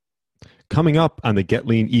Coming up on the Get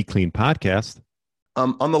Lean, Eat Clean podcast.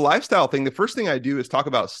 On the lifestyle thing, the first thing I do is talk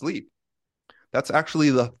about sleep. That's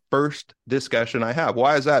actually the first discussion I have.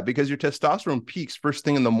 Why is that? Because your testosterone peaks first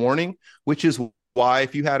thing in the morning, which is why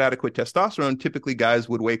if you had adequate testosterone, typically guys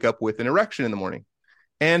would wake up with an erection in the morning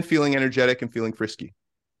and feeling energetic and feeling frisky,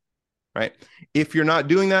 right? If you're not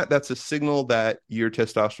doing that, that's a signal that your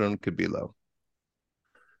testosterone could be low.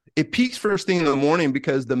 It peaks first thing in the morning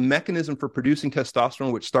because the mechanism for producing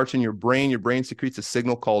testosterone, which starts in your brain secretes a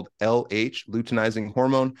signal called LH, luteinizing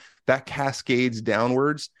hormone, that cascades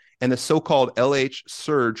downwards. And the so-called LH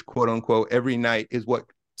surge, quote unquote, every night is what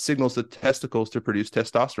signals the testicles to produce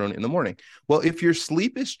testosterone in the morning. Well, if your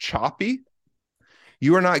sleep is choppy,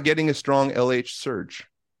 you are not getting a strong LH surge.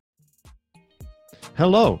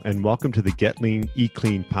 Hello, and welcome to the Get Lean, Eat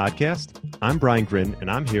Clean podcast. I'm Brian Grin, and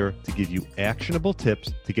I'm here to give you actionable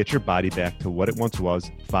tips to get your body back to what it once was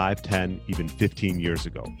 5, 10, even 15 years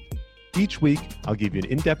ago. Each week, I'll give you an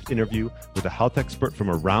in-depth interview with a health expert from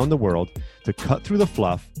around the world to cut through the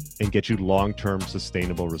fluff and get you long-term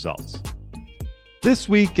sustainable results. This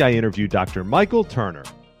week, I interviewed Dr. Michael Turner.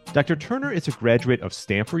 Dr. Turner is a graduate of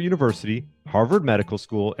Stanford University, Harvard Medical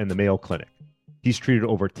School, and the Mayo Clinic. He's treated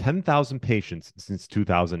over 10,000 patients since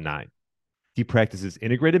 2009. He practices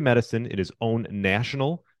integrated medicine in his own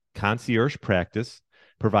national concierge practice,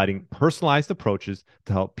 providing personalized approaches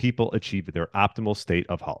to help people achieve their optimal state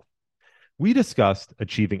of health. We discussed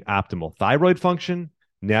achieving optimal thyroid function,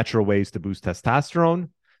 natural ways to boost testosterone,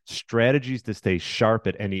 strategies to stay sharp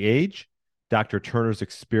at any age, Dr. Turner's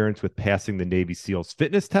experience with passing the Navy SEALs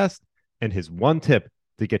fitness test, and his one tip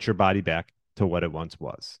to get your body back to what it once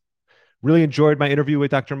was. Really enjoyed my interview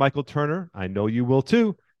with Dr. Michael Turner. I know you will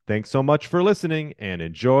too. Thanks so much for listening and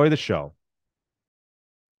enjoy the show.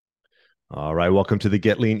 All right, welcome to the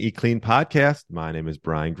Get Lean, Eat Clean podcast. My name is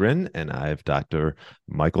Brian Grin, and I have Dr.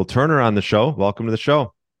 Michael Turner on the show. Welcome to the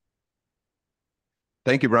show.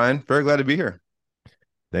 Thank you, Brian. Very glad to be here.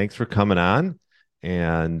 Thanks for coming on.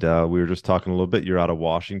 And we were just talking a little bit. You're out of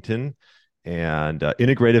Washington and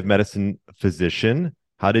integrative medicine physician.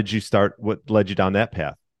 How did you start? What led you down that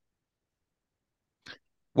path?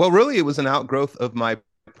 Well, really, it was an outgrowth of my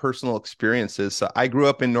personal experiences. So I grew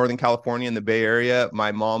up in Northern California in the Bay Area.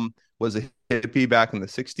 My mom was a hippie back in the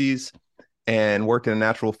 60s and worked in a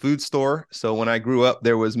natural food store. So when I grew up,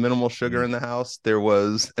 there was minimal sugar in the house. There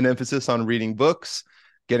was an emphasis on reading books,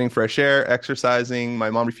 getting fresh air, exercising. My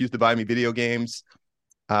mom refused to buy me video games,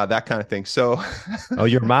 that kind of thing. So, oh,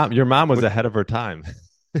 your mom was ahead of her time.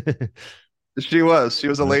 She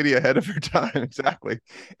was a lady ahead of her time. Exactly.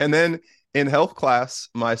 And then in health class,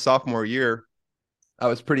 my sophomore year, I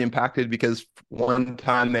was pretty impacted because one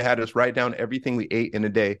time they had us write down everything we ate in a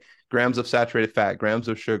day, grams of saturated fat, grams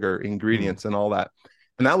of sugar, ingredients, and all that.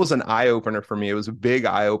 And that was an eye opener for me. It was a big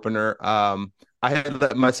eye opener. I had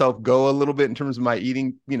let myself go a little bit in terms of my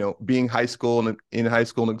eating, being high school and in high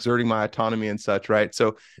school and exerting my autonomy and such. Right.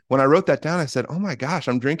 So when I wrote that down, I said, oh my gosh,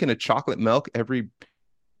 I'm drinking a chocolate milk every,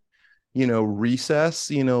 recess,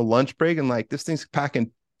 lunch break. And like, this thing's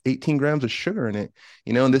packing 18 grams of sugar in it,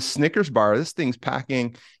 and this Snickers bar, this thing's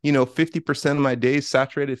packing, 50% of my day's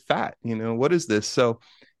saturated fat. What is this? So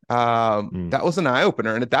that was an eye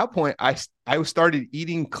opener. And at that point, I started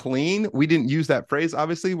eating clean. We didn't use that phrase.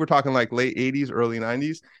 Obviously, we're talking like late 80s, early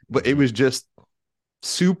 90s, but it was just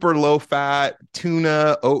super low fat,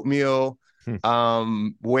 tuna, oatmeal,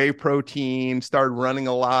 whey protein, started running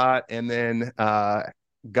a lot. And then,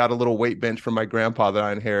 got a little weight bench from my grandpa that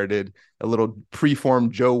I inherited, a little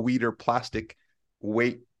preformed Joe Weider plastic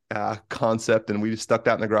weight concept. And we just stuck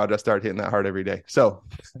that in the garage. I started hitting that hard every day. So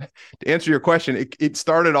to answer your question, it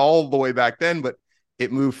started all the way back then, but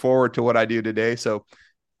it moved forward to what I do today. So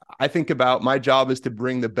I think about my job is to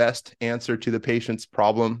bring the best answer to the patient's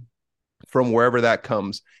problem from wherever that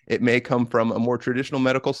comes. It may come from a more traditional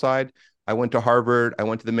medical side. I went to Harvard. I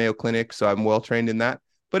went to the Mayo Clinic, so I'm well trained in that.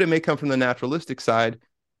 But it may come from the naturalistic side,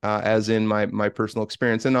 as in my personal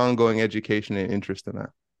experience and ongoing education and interest in that.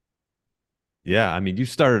 Yeah, I mean, you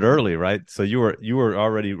started early, right? So you were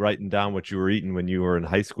already writing down what you were eating when you were in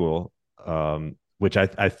high school, which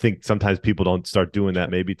I think sometimes people don't start doing that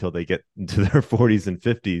maybe till they get into their 40s and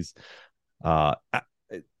 50s.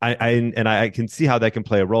 I can see how that can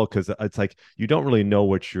play a role because it's like you don't really know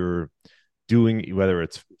what you're doing, whether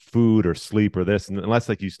it's food or sleep or this, and unless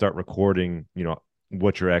like you start recording,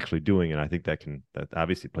 what you're actually doing. And I think that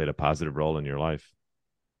obviously played a positive role in your life.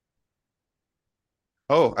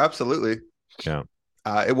 Oh, absolutely. Yeah.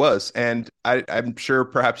 It was. And I'm sure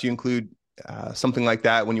perhaps you include something like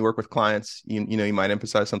that when you work with clients. You might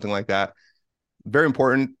emphasize something like that. Very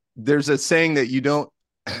important. There's a saying that you don't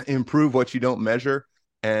improve what you don't measure.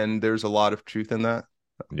 and there's a lot of truth in that.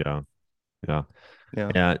 Yeah. Yeah.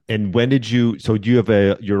 Yeah. And when did you, so do you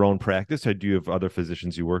have your own practice, or do you have other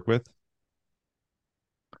physicians you work with?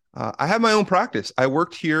 I have my own practice. I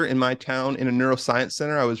worked here in my town in a neuroscience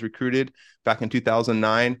center. I was recruited back in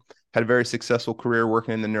 2009, had a very successful career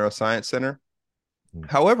working in the neuroscience center. Mm.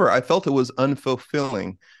 However, I felt it was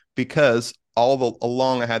unfulfilling because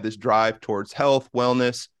along I had this drive towards health,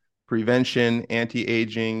 wellness, prevention,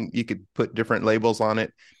 anti-aging. You could put different labels on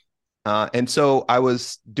it. And so I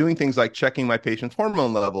was doing things like checking my patients'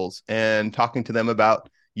 hormone levels and talking to them about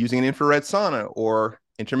using an infrared sauna or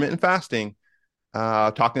intermittent fasting,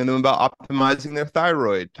 talking to them about optimizing their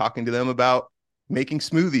thyroid, talking to them about making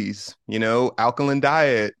smoothies, alkaline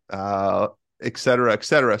diet, et cetera, et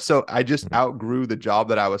cetera. So I just outgrew the job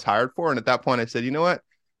that I was hired for. And at that point, I said, you know what?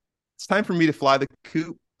 It's time for me to fly the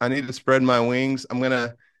coop. I need to spread my wings.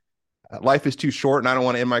 Life is too short and I don't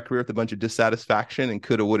want to end my career with a bunch of dissatisfaction and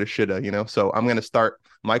coulda, woulda, shoulda. So I'm going to start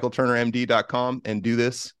michaelturnermd.com and do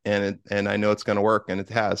this. And I know it's going to work, and it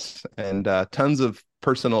has. And tons of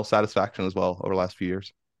personal satisfaction as well over the last few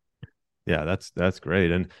years. Yeah, that's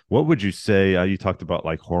great. And what would you say? You talked about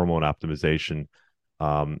like hormone optimization,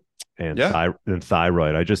 um, Yeah. and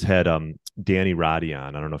thyroid. I just had Danny Roddy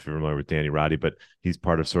on. I don't know if you're familiar with Danny Roddy, but he's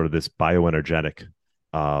part of sort of this bioenergetic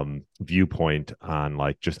viewpoint on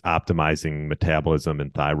like just optimizing metabolism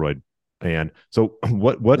and thyroid. And so,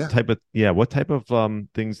 what Yeah. type of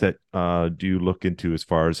things that do you look into as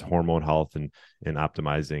far as hormone health and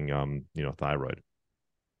optimizing thyroid?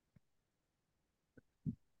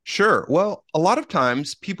 Sure. Well, a lot of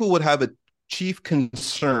times people would have a chief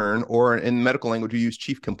concern, or in medical language, we use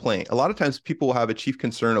chief complaint. A lot of times people will have a chief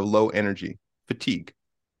concern of low energy, fatigue,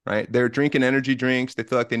 right? They're drinking energy drinks. They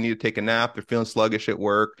feel like they need to take a nap. They're feeling sluggish at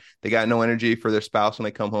work. They got no energy for their spouse when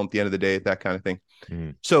they come home at the end of the day, that kind of thing.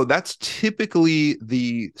 Mm. So that's typically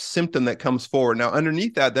the symptom that comes forward. Now,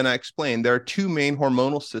 underneath that, then I explained there are two main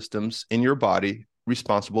hormonal systems in your body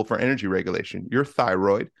responsible for energy regulation: your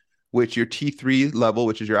thyroid, which your T3 level,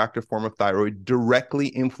 which is your active form of thyroid, directly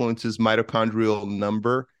influences mitochondrial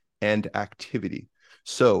number and activity.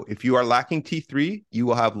 So if you are lacking T3, you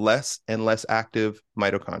will have less and less active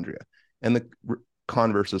mitochondria. And the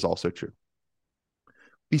converse is also true.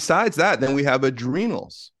 Besides that, then we have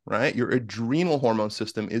adrenals, right? Your adrenal hormone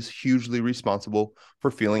system is hugely responsible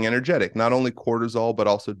for feeling energetic, not only cortisol, but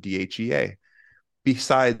also DHEA.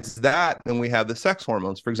 Besides that, then we have the sex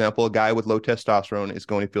hormones. For example, a guy with low testosterone is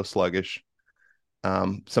going to feel sluggish.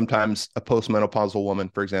 Sometimes a postmenopausal woman,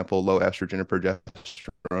 for example, low estrogen or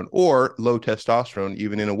progesterone, or low testosterone,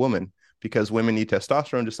 even in a woman, because women need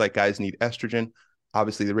testosterone just like guys need estrogen.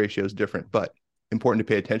 Obviously, the ratio is different, but important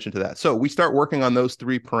to pay attention to that. So we start working on those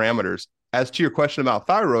three parameters. As to your question about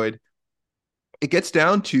thyroid, it gets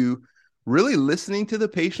down to really listening to the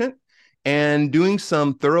patient and doing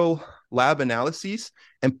some thorough lab analyses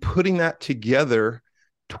and putting that together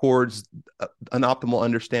towards an optimal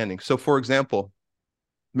understanding. So, for example,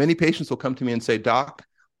 many patients will come to me and say, Doc,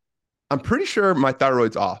 I'm pretty sure my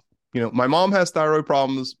thyroid's off. My mom has thyroid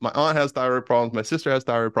problems. My aunt has thyroid problems. My sister has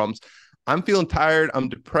thyroid problems. I'm feeling tired. I'm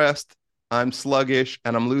depressed. I'm sluggish,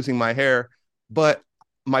 and I'm losing my hair. But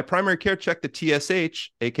my primary care checked the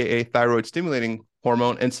TSH, aka thyroid stimulating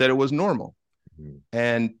hormone, and said it was normal. Mm-hmm.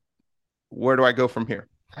 And where do I go from here?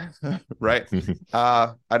 Right?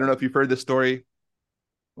 I don't know if you've heard this story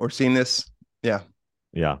or seen this. Yeah.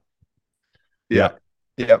 Yeah.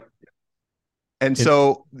 And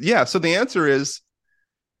so the answer is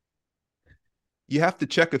you have to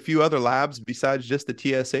check a few other labs besides just the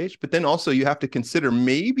TSH, but then also you have to consider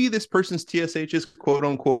maybe this person's TSH is quote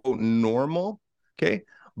unquote normal. Okay.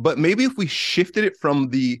 But maybe if we shifted it from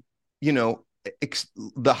the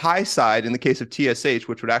high side in the case of TSH,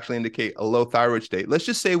 which would actually indicate a low thyroid state, let's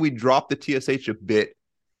just say we drop the TSH a bit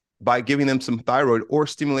by giving them some thyroid or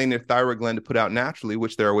stimulating their thyroid gland to put out naturally,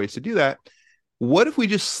 which there are ways to do that. What if we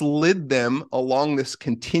just slid them along this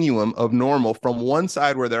continuum of normal from one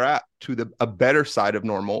side where they're at to a better side of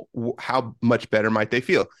normal? How much better might they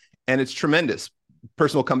feel? And it's tremendous.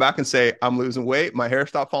 Person will come back and say, I'm losing weight. My hair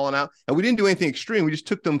stopped falling out. And we didn't do anything extreme. We just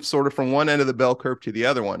took them sort of from one end of the bell curve to the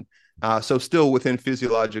other one. So still within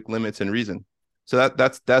physiologic limits and reason. So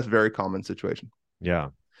that's a very common situation. Yeah.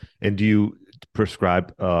 And do you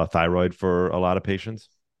prescribe thyroid for a lot of patients?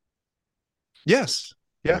 Yes.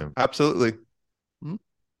 Yeah. Absolutely.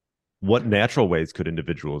 What natural ways could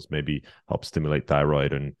individuals maybe help stimulate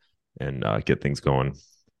thyroid and get things going?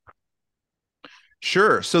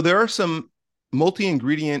 Sure. So there are some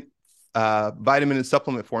multi-ingredient vitamin and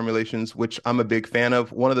supplement formulations, which I'm a big fan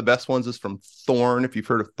of. One of the best ones is from Thorne, if you've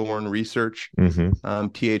heard of Thorne Research, Thorne.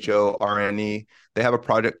 They have a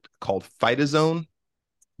project called Phytozone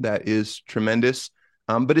that is tremendous.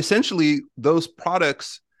 But essentially, those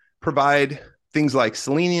products provide things like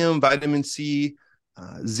selenium, vitamin C,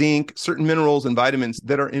 zinc, certain minerals and vitamins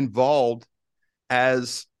that are involved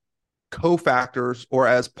as cofactors or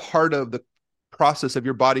as part of the process of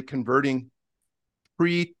your body converting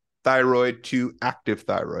pre-thyroid to active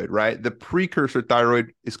thyroid, right? The precursor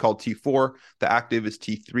thyroid is called T4, the active is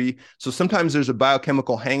T3. So sometimes there's a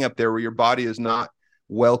biochemical hang up there where your body is not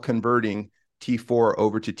well converting T4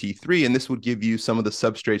 over to T3, and this would give you some of the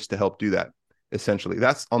substrates to help do that. Essentially,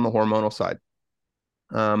 that's on the hormonal side.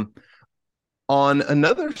 On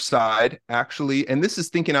another side, actually, and this is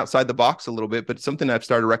thinking outside the box a little bit, but something I've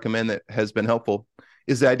started to recommend that has been helpful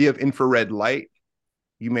is the idea of infrared light.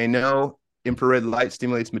 You may know infrared light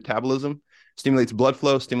stimulates metabolism, stimulates blood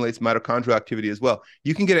flow, stimulates mitochondrial activity as well.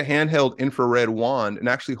 You can get a handheld infrared wand and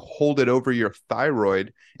actually hold it over your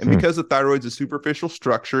thyroid. And because the thyroid's a superficial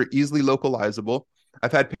structure, easily localizable,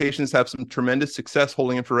 I've had patients have some tremendous success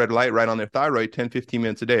holding infrared light right on their thyroid 10, 15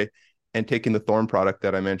 minutes a day and taking the Thorne product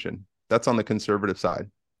that I mentioned. That's on the conservative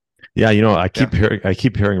side. Yeah, I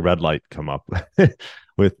keep hearing red light come up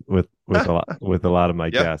with a lot of my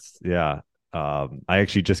guests. Yeah. I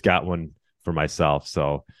actually just got one for myself.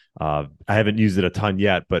 So I haven't used it a ton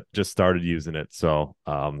yet, but just started using it. So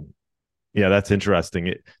yeah, that's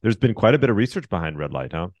interesting. There's been quite a bit of research behind red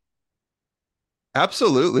light, huh?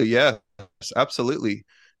 Absolutely. Yes, absolutely.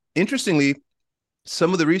 Interestingly,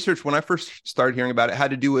 some of the research when I first started hearing about it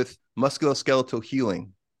had to do with musculoskeletal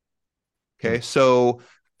healing. Okay. So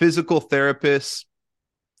physical therapists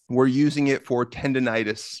were using it for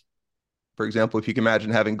tendonitis. For example, if you can imagine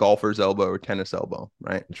having golfer's elbow or tennis elbow,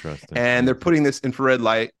 right? Interesting. And they're putting this infrared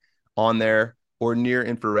light on there or near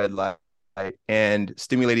infrared light and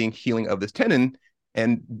stimulating healing of this tendon.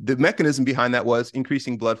 And the mechanism behind that was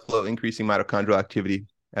increasing blood flow, increasing mitochondrial activity,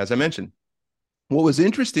 as I mentioned. What was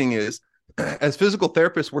interesting is, as physical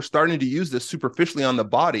therapists were starting to use this superficially on the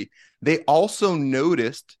body, they also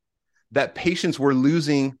noticed that patients were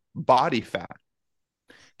losing body fat.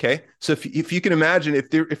 Okay. So if you can imagine,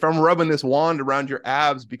 if I'm rubbing this wand around your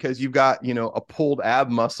abs because you've got, a pulled ab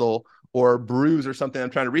muscle or a bruise or something I'm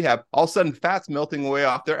trying to rehab, all of a sudden fat's melting away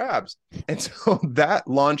off their abs. And so that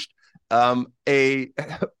launched a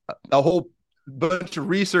whole bunch of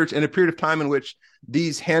research in a period of time in which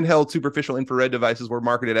these handheld superficial infrared devices were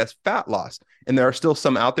marketed as fat loss. And there are still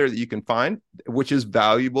some out there that you can find, which is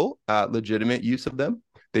valuable, legitimate use of them.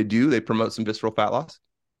 They promote some visceral fat loss.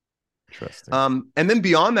 Interesting. And then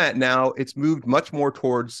beyond that, now it's moved much more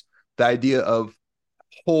towards the idea of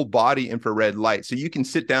whole body infrared light. So you can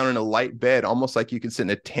sit down in a light bed, almost like you can sit in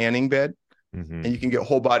a tanning bed, and you can get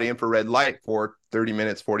whole body infrared light for 30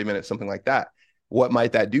 minutes, 40 minutes, something like that. What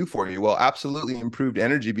might that do for you? Well, absolutely improved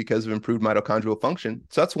energy because of improved mitochondrial function.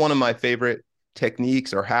 So that's one of my favorite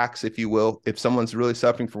techniques or hacks, if you will, if someone's really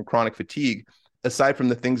suffering from chronic fatigue. Aside from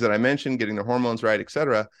the things that I mentioned, getting their hormones right, et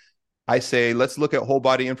cetera, I say, let's look at whole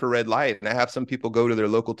body infrared light. And I have some people go to their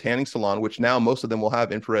local tanning salon, which now most of them will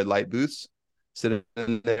have infrared light booths, sit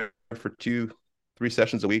in there for 2-3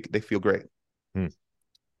 sessions a week. They feel great.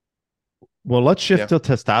 Well, let's shift to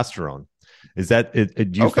testosterone. Is that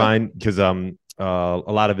do you find, because a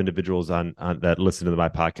lot of individuals on that listen to my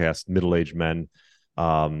podcast, middle-aged men,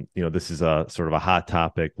 this is a sort of a hot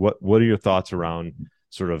topic. What are your thoughts around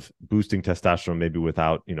sort of boosting testosterone, maybe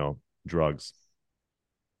without, drugs?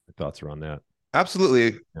 Thoughts around that?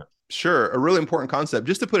 Absolutely. Yeah. Sure. A really important concept.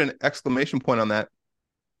 Just to put an exclamation point on that,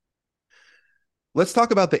 let's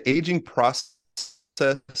talk about the aging process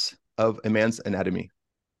of a man's anatomy.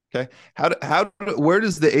 Okay. Where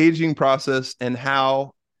does the aging process and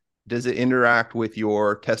how does it interact with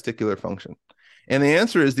your testicular function? And the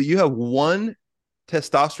answer is that you have one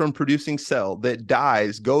testosterone producing cell that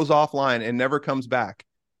dies, goes offline, and never comes back.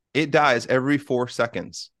 It dies every 4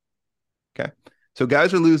 seconds. Okay. So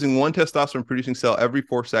guys are losing one testosterone producing cell every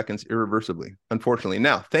 4 seconds irreversibly, unfortunately.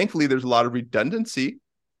 Now, thankfully, there's a lot of redundancy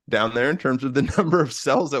down there in terms of the number of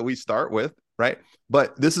cells that we start with, right?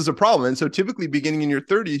 But this is a problem. And so typically beginning in your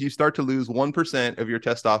 30s, you start to lose 1% of your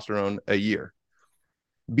testosterone a year.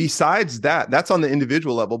 Besides that, that's on the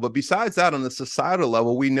individual level. But besides that, on the societal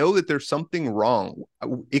level, we know that there's something wrong.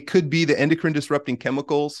 It could be the endocrine disrupting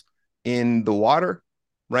chemicals in the water,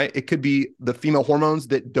 right? It could be the female hormones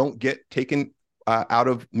that don't get taken out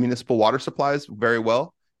of municipal water supplies very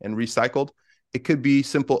well and recycled. It could be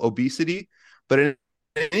simple obesity, but in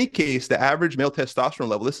any case, the average male testosterone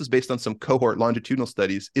level, this is based on some cohort longitudinal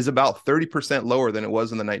studies, is about 30% lower than it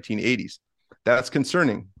was in the 1980s. That's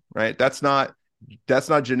concerning, right? That's not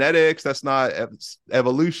genetics, that's not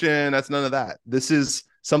evolution, that's none of that. This is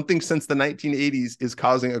something since the 1980s is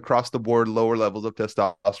causing across the board lower levels of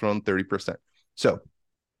testosterone, 30%. So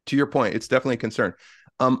to your point, it's definitely a concern.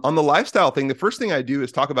 On the lifestyle thing, the first thing I do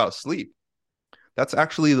is talk about sleep. That's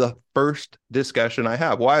actually the first discussion I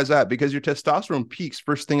have. Why is that? Because your testosterone peaks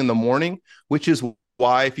first thing in the morning, which is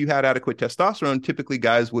why if you had adequate testosterone, typically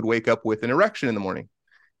guys would wake up with an erection in the morning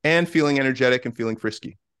and feeling energetic and feeling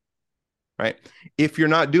frisky, right? If you're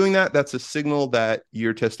not doing that, that's a signal that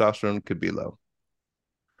your testosterone could be low.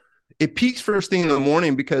 It peaks first thing in the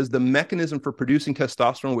morning because the mechanism for producing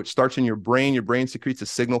testosterone, which starts in your brain secretes a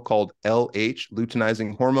signal called LH,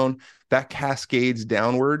 luteinizing hormone, that cascades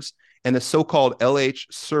downwards. And the so-called LH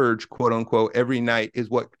surge, quote unquote, every night is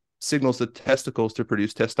what signals the testicles to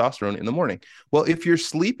produce testosterone in the morning. Well, if your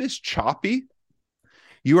sleep is choppy,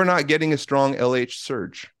 you are not getting a strong LH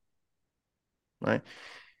surge, right?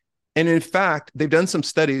 And in fact, they've done some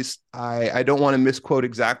studies. I don't want to misquote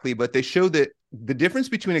exactly, but they show that the difference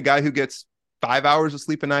between a guy who gets 5 hours of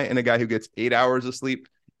sleep a night and a guy who gets 8 hours of sleep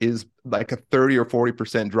is like a 30 or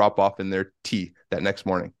 40% drop off in their T that next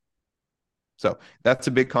morning. So that's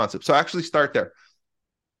a big concept. So actually start there.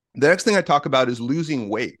 The next thing I talk about is losing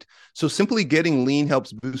weight. So simply getting lean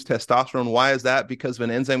helps boost testosterone. Why is that? Because of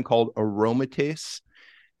an enzyme called aromatase.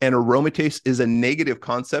 And aromatase is a negative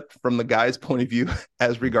concept from the guy's point of view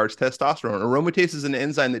as regards testosterone. Aromatase is an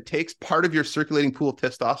enzyme that takes part of your circulating pool of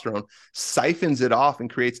testosterone, siphons it off, and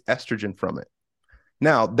creates estrogen from it.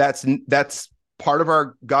 Now, that's part of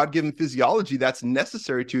our God-given physiology. That's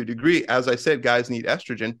necessary to a degree. As I said, guys need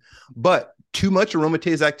estrogen, but too much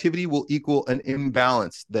aromatase activity will equal an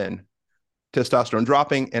imbalance then, testosterone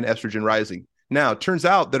dropping and estrogen rising. Now, it turns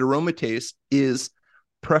out that aromatase is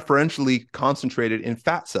preferentially concentrated in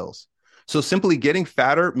fat cells. So simply getting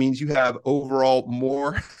fatter means you have overall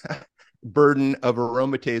more burden of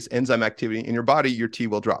aromatase enzyme activity in your body, your T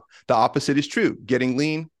will drop. The opposite is true. Getting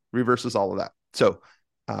lean reverses all of that. So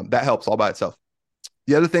that helps all by itself.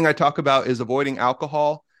 The other thing I talk about is avoiding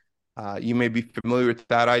alcohol. You may be familiar with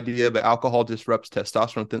that idea, but alcohol disrupts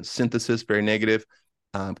testosterone synthesis, very negative.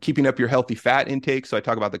 Keeping up your healthy fat intake. So I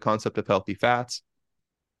talk about the concept of healthy fats.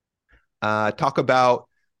 Talk about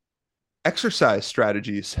exercise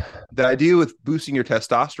strategies. The idea with boosting your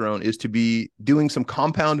testosterone is to be doing some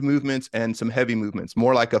compound movements and some heavy movements,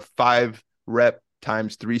 more like a 5 rep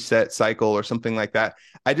times 3 set cycle or something like that.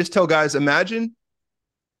 I just tell guys, imagine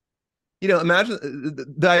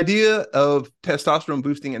the idea of testosterone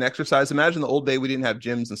boosting and exercise. Imagine the old day we didn't have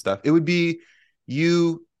gyms and stuff. It would be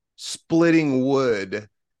you splitting wood.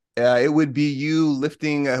 It would be you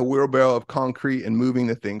lifting a wheelbarrow of concrete and moving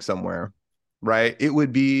the thing somewhere, right? It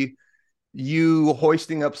would be you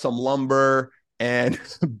hoisting up some lumber and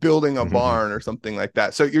building a barn or something like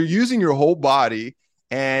that. So you're using your whole body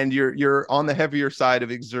and you're on the heavier side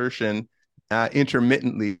of exertion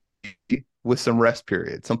intermittently with some rest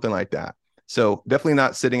period, something like that. So definitely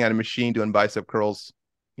not sitting at a machine doing bicep curls.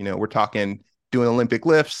 We're talking doing Olympic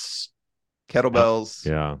lifts, kettlebells,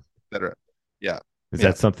 etc. Yeah. Is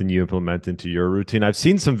that something you implement into your routine? I've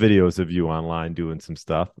seen some videos of you online doing some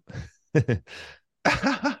stuff.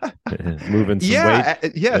 Moving some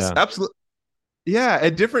weight. Yes, absolutely. Yeah,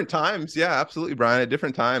 at different times. Yeah, absolutely, Brian. At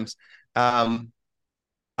different times.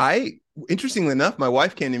 Interestingly enough, my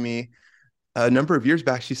wife came to me a number of years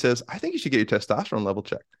back. She says, I think you should get your testosterone level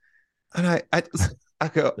checked. And I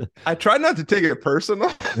go, I try not to take it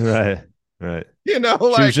personal. Right. She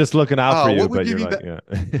was just looking out for you, but you're like, yeah.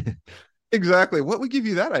 Exactly. What would give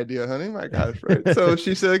you that idea, honey? My gosh, right? So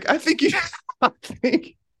she said, I think you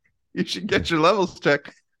should get your levels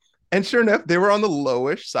checked. And sure enough, they were on the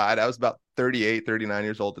lowish side. I was about 38, 39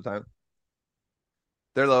 years old at the time.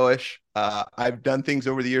 They're lowish. I've done things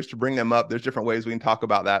over the years to bring them up. There's different ways we can talk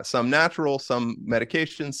about that. Some natural, some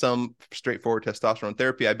medication, some straightforward testosterone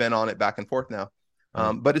therapy. I've been on it back and forth now.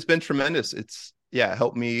 But it's been tremendous. It's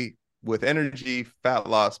helped me with energy, fat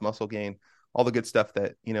loss, muscle gain, all the good stuff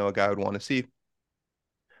that, a guy would want to see.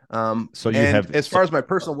 So you have, as far as my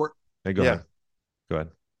personal work. Go ahead.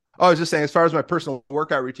 I was just saying, as far as my personal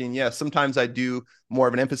workout routine, yes, sometimes I do more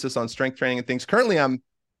of an emphasis on strength training and things. Currently, I'm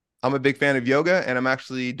a big fan of yoga, and I'm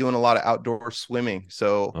actually doing a lot of outdoor swimming.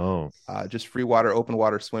 So just free water, open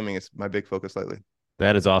water swimming is my big focus lately.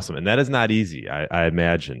 That is awesome. And that is not easy, I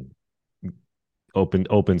imagine.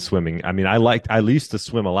 Open swimming. I mean, I used to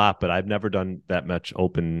swim a lot, but I've never done that much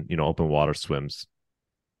open water swims.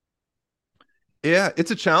 Yeah,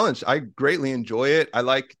 it's a challenge. I greatly enjoy it. I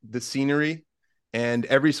like the scenery. and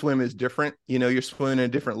every swim is different. You're swimming in a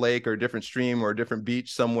different lake or a different stream or a different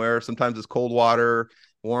beach somewhere. Sometimes it's cold water,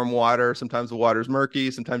 warm water. Sometimes the water's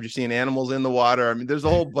murky. Sometimes you're seeing animals in the water. I mean, there's a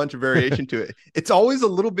whole bunch of variation to it. It's always a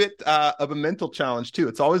little bit of a mental challenge too.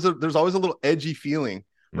 There's always a little edgy feeling,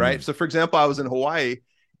 right? So for example, I was in Hawaii.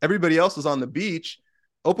 Everybody else is on the beach.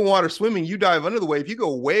 Open water swimming, you dive under the wave, you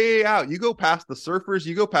go way out, you go past the surfers,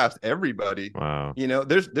 you go past everybody. Wow.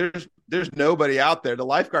 There's nobody out there. The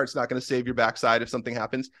lifeguard's not going to save your backside if something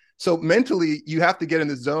happens. So mentally, you have to get in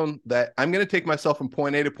the zone that I'm going to take myself from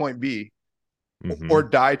point A to point B, or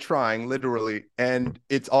die trying, literally, and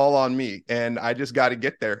it's all on me. And I just got to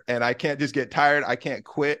get there, and I can't just get tired. I can't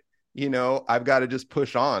quit. I've got to just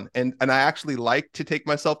push on. And I actually like to take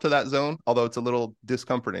myself to that zone, although it's a little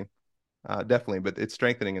discomforting. Definitely, but it's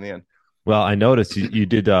strengthening in the end. Well, I noticed you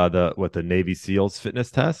did the Navy SEALs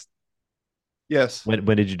fitness test. Yes. When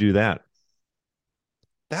did you do that?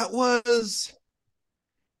 That was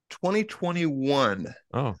 2021.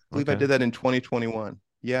 Oh, I believe I did that in 2021.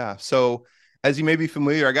 Yeah. So as you may be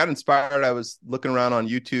familiar, I got inspired. I was looking around on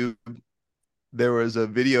YouTube. There was a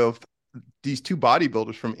video of these two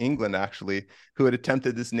bodybuilders from England, actually, who had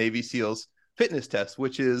attempted this Navy SEALs fitness test,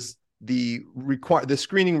 which is the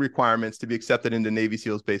screening requirements to be accepted into Navy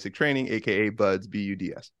SEALs basic training, aka BUDS,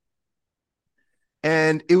 BUDS.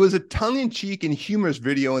 And it was a tongue-in-cheek and humorous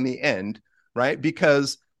video in the end, right?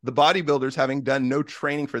 Because the bodybuilders, having done no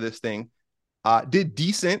training for this thing, did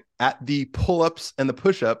decent at the pull-ups and the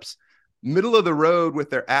push-ups, middle of the road with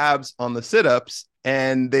their abs on the sit-ups,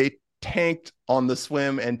 and they tanked on the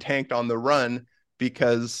swim and tanked on the run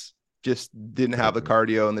because just didn't have the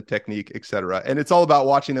cardio and the technique, etc. And it's all about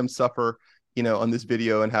watching them suffer, on this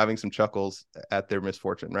video and having some chuckles at their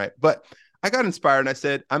misfortune, right? But I got inspired and I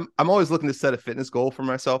said, I'm always looking to set a fitness goal for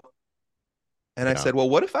myself. And I said, well,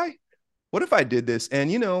 what if I did this?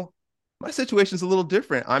 And my situation is a little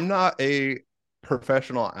different. I'm not a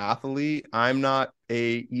professional athlete. I'm not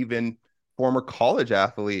a even former college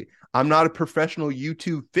athlete. I'm not a professional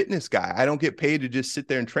YouTube fitness guy. I don't get paid to just sit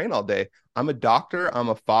there and train all day. I'm a doctor. I'm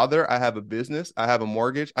a father. I have a business. I have a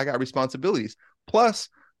mortgage. I got responsibilities. Plus,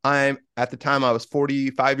 at the time I was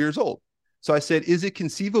 45 years old. So I said, is it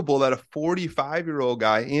conceivable that a 45-year-old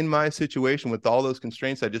guy in my situation with all those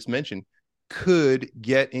constraints I just mentioned could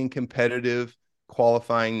get in competitive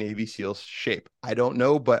qualifying Navy SEALs shape? I don't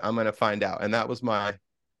know, but I'm going to find out. And that was my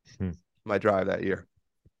drive that year.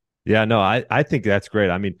 Yeah, no, I think that's great.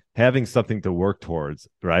 I mean, having something to work towards,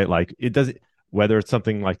 right? Like it doesn't, whether it's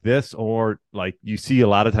something like this or like you see a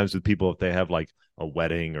lot of times with people, if they have like a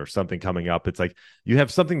wedding or something coming up, it's like you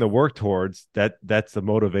have something to work towards that's the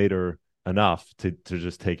motivator enough to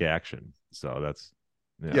just take action. So that's,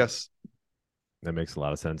 yes, that makes a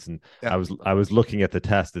lot of sense. And I was looking at the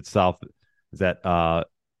test itself. Is that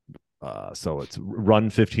so it's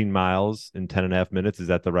run 15 miles in 10.5 minutes. Is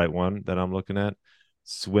that the right one that I'm looking at?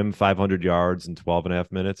 Swim 500 yards in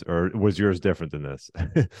 12.5 minutes, or was yours different than this?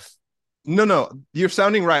 No, you're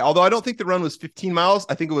sounding right. Although I don't think the run was 15 miles.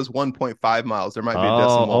 I think it was 1.5 miles. There might be a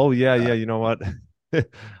decimal. Oh, yeah. You know what?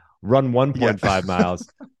 Run 1.5 miles.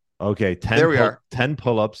 Okay, 10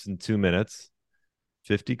 pull-ups in 2 minutes,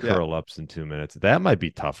 50 curl-ups in 2 minutes. That might be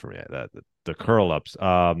tough for me. The curl-ups,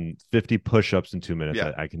 50 push-ups in 2 minutes.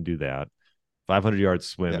 I can do that. 500 yards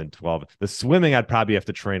swim in 12. The swimming, I'd probably have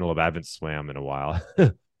to train a little bit. I haven't swam in a while,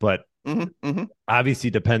 but obviously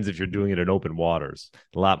depends if you're doing it in open waters.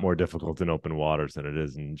 A lot more difficult in open waters than it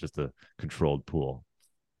is in just a controlled pool.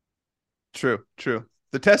 True.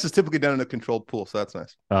 The test is typically done in a controlled pool, so that's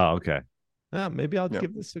nice. Oh, okay. Maybe I'll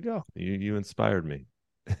give this a go. You inspired me.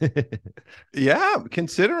 Yeah,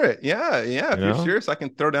 consider it. Yeah. If you're serious, I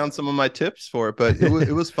can throw down some of my tips for it. But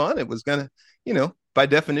it was fun. It was gonna, by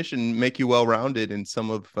definition, make you well-rounded in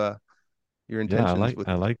some of your intentions.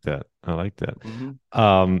 I like that.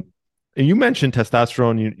 And you mentioned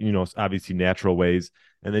testosterone, obviously natural ways,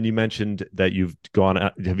 and then you mentioned that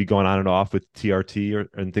have you gone on and off with TRT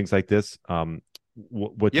and things like this?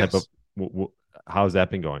 What type of how's that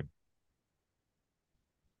been going?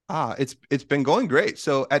 It's been going great.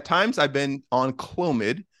 So at times I've been on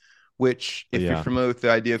Clomid, which if you're familiar with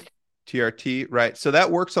the idea of TRT, right? So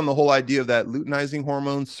that works on the whole idea of that luteinizing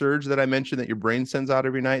hormone surge that I mentioned that your brain sends out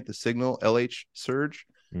every night, the signal LH surge.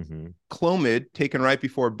 Clomid taken right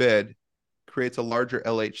before bed creates a larger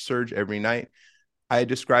LH surge every night. I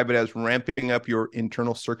describe it as ramping up your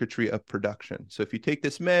internal circuitry of production. So if you take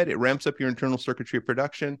this med, it ramps up your internal circuitry of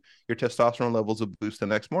production, your testosterone levels will boost the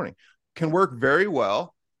next morning. Can work very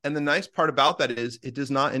well. And the nice part about that is it does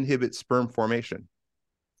not inhibit sperm formation.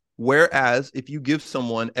 Whereas if you give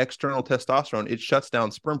someone external testosterone, it shuts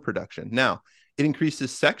down sperm production. Now, it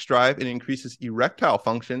increases sex drive, it increases erectile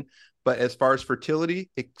function. But as far as fertility,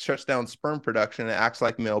 it shuts down sperm production. It acts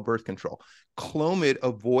like male birth control. Clomid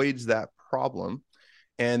avoids that problem,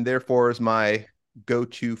 and therefore is my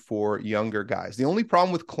go-to for younger guys. The only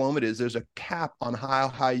problem with Clomid is there's a cap on how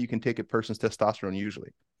high you can take a person's testosterone usually.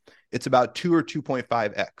 It's about 2 or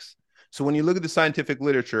 2.5x. So when you look at the scientific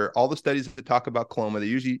literature, all the studies that talk about Clomid, they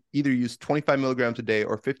usually either use 25 milligrams a day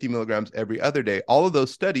or 50 milligrams every other day. All of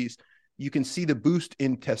those studies, you can see the boost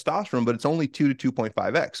in testosterone, but it's only 2 to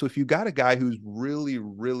 2.5x. So if you got a guy who's really,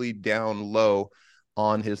 really down low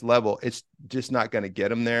on his level, it's just not going to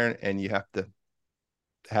get him there. And you have to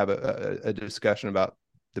have a discussion about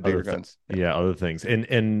the bigger guns. Yeah, other things.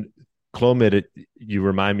 And Clomid, you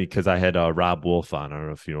remind me, because I had Rob Wolf on. I don't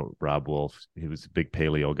know if you know Rob Wolf. He was a big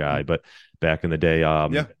paleo guy, but back in the day,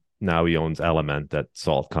 now he owns Element, that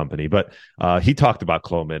salt company. But he talked about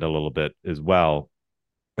Clomid a little bit as well.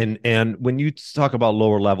 And when you talk about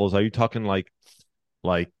lower levels, are you talking like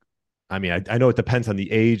I mean, I know it depends on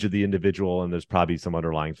the age of the individual, and there's probably some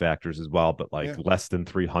underlying factors as well, but less than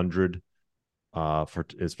 300 for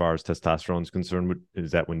as far as testosterone is concerned,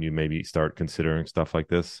 is that when you maybe start considering stuff like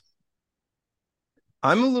this?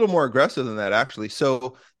 I'm a little more aggressive than that, actually.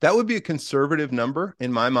 So that would be a conservative number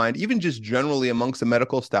in my mind, even just generally amongst the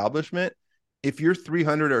medical establishment. If you're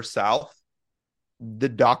 300 or south, the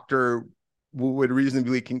doctor would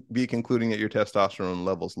reasonably be concluding that your testosterone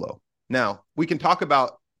level's low. Now, we can talk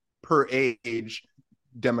about per age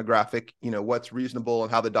demographic, what's reasonable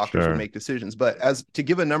and how the doctors would make decisions. But as to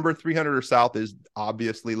give a number, 300 or south is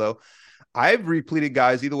obviously low. I've repleted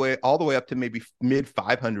guys either way, all the way up to maybe mid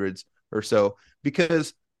 500s or so,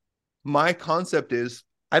 because my concept is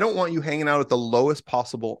I don't want you hanging out at the lowest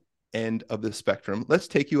possible end of the spectrum. Let's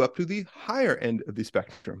take you up to the higher end of the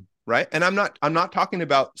spectrum, right? And I'm not talking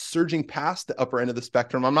about surging past the upper end of the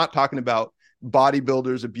spectrum. I'm not talking about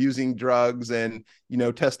bodybuilders abusing drugs and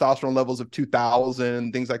testosterone levels of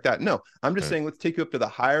 2000, things like that. No, I'm just saying let's take you up to the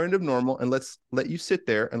higher end of normal, and let's let you sit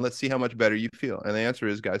there and let's see how much better you feel. And the answer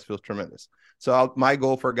is, guys, feels tremendous. So my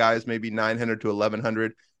goal for guys maybe 900 to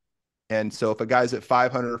 1100. And so if a guy's at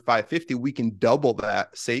 500 or 550, we can double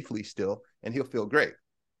that safely still, and he'll feel great.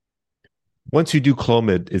 Once you do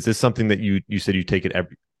Clomid, is this something that you said you take it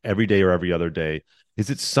every day or every other day? Is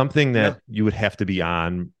it something that you would have to be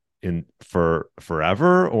on for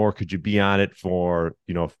forever, or could you be on it for,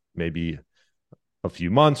 maybe a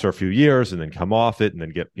few months or a few years and then come off it and then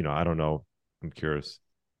get, I don't know. I'm curious.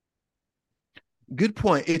 Good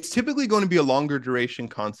point. It's typically going to be a longer duration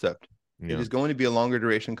concept. Yeah. It is going to be a longer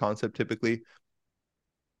duration concept typically.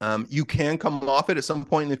 You can come off it at some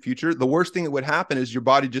point in the future. The worst thing that would happen is your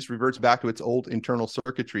body just reverts back to its old internal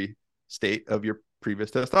circuitry state of your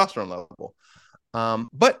previous testosterone level.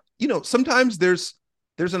 But sometimes there's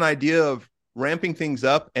an idea of ramping things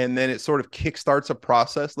up, and then it sort of kickstarts a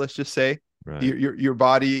process. Let's just say your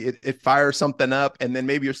body, it fires something up, and then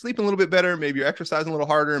maybe you're sleeping a little bit better, maybe you're exercising a little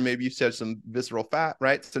harder, and maybe you shed some visceral fat,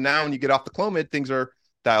 right? So now when you get off the Clomid, things are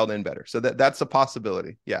dialed in better. So that's a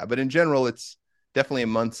possibility. Yeah. But in general, it's definitely a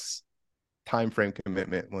month's time frame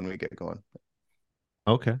commitment when we get going.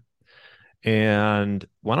 Okay. And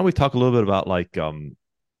why don't we talk a little bit about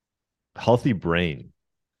healthy brain?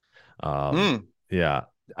 Yeah.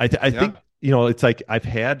 I think, it's like I've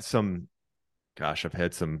had some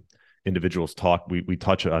individuals talk. We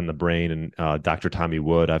touch on the brain, and Dr. Tommy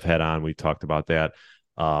Wood I've had on, we talked about that.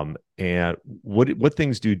 And what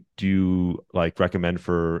things do you recommend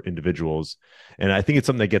for individuals? And I think it's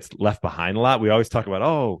something that gets left behind a lot. We always talk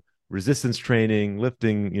about, resistance training,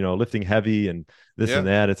 lifting heavy and this and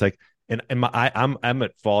that. It's like, I'm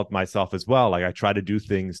at fault myself as well. Like I try to do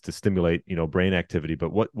things to stimulate, brain activity,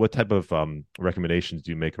 but what type of recommendations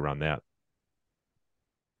do you make around that?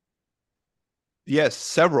 Yes,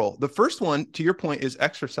 several. The first one, to your point, is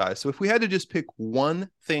exercise. So if we had to just pick one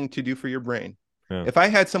thing to do for your brain, if I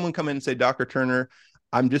had someone come in and say, Dr. Turner,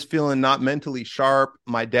 I'm just feeling not mentally sharp.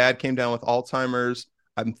 My dad came down with Alzheimer's.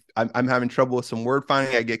 I'm having trouble with some word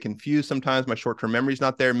finding. I get confused sometimes. My short-term memory's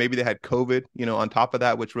not there. Maybe they had COVID, on top of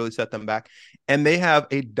that, which really set them back. And they have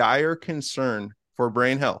a dire concern for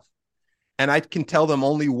brain health. And I can tell them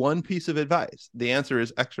only one piece of advice. The answer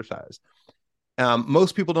is exercise.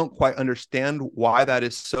 Most people don't quite understand why that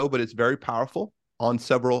is so, but it's very powerful on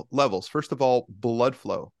several levels. First of all, blood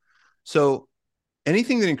flow. So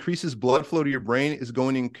anything that increases blood flow to your brain is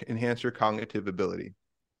going to enhance your cognitive ability.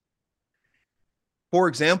 For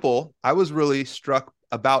example, I was really struck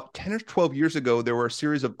about 10 or 12 years ago. There were a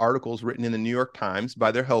series of articles written in the New York Times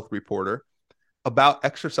by their health reporter about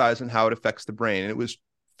exercise and how it affects the brain. And it was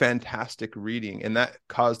fantastic reading. And that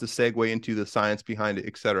caused a segue into the science behind it,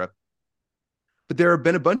 et cetera. But there have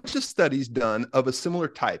been a bunch of studies done of a similar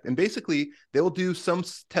type. And basically, they'll do some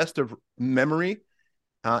test of memory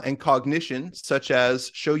and cognition, such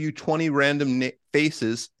as show you 20 random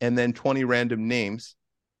faces and then 20 random names.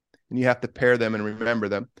 And you have to pair them and remember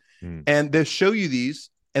them. And they'll show you these,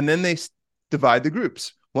 and then they divide the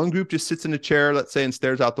groups. One group just sits in a chair, let's say, and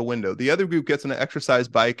stares out the window. The other group gets on an exercise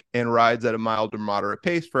bike and rides at a mild to moderate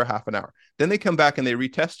pace for a half an hour. Then they come back and they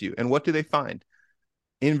retest you. And what do they find?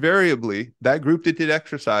 Invariably, that group that did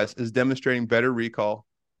exercise is demonstrating better recall,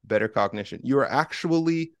 better cognition. You are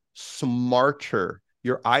actually smarter.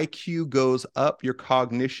 Your IQ goes up, your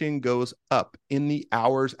cognition goes up in the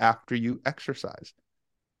hours after you exercise,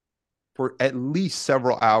 for at least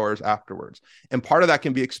several hours afterwards. And part of that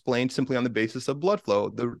can be explained simply on the basis of blood flow.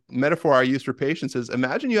 The metaphor I use for patients is,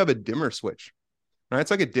 imagine you have a dimmer switch. Right?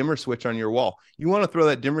 It's like a dimmer switch on your wall. You want to throw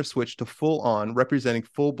that dimmer switch to full on, representing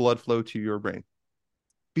full blood flow to your brain.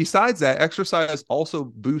 Besides that, exercise also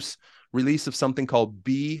boosts release of something called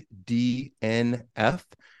BDNF.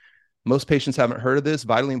 Most patients haven't heard of this.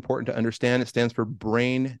 Vitally important to understand. It stands for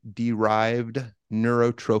brain-derived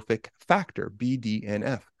neurotrophic factor,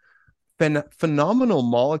 BDNF. Phenomenal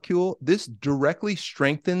molecule. This directly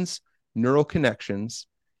strengthens neural connections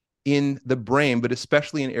in the brain, but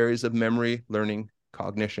especially in areas of memory, learning,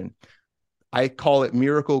 cognition. I call it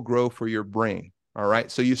miracle grow for your brain. All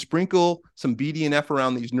right. So you sprinkle some BDNF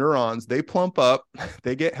around these neurons, they plump up,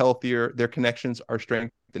 they get healthier, their connections are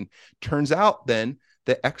strengthened. Turns out then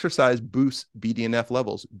that exercise boosts BDNF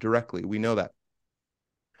levels directly. We know that.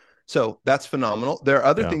 So that's phenomenal. There are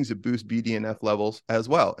other things that boost BDNF levels as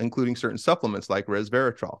well, including certain supplements like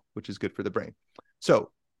resveratrol, which is good for the brain.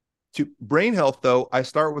 So to brain health, though, I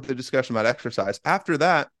start with the discussion about exercise. After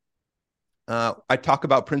that, I talk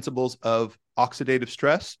about principles of oxidative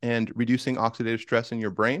stress and reducing oxidative stress in your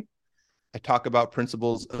brain. I talk about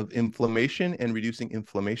principles of inflammation and reducing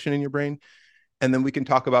inflammation in your brain. And then we can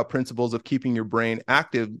talk about principles of keeping your brain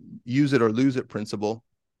active, use it or lose it principle.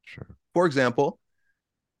 Sure. For example,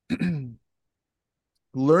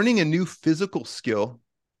 learning a new physical skill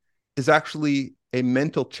is actually a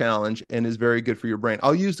mental challenge and is very good for your brain.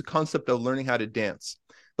 I'll use the concept of learning how to dance.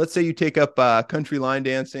 Let's say you take up country line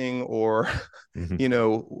dancing or,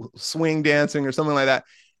 swing dancing or something like that.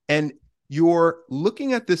 And you're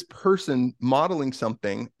looking at this person modeling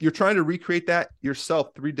something. You're trying to recreate that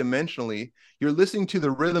yourself three-dimensionally. You're listening to the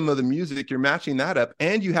rhythm of the music. You're matching that up.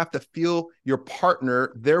 And you have to feel your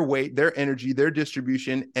partner, their weight, their energy, their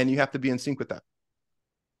distribution, and you have to be in sync with that.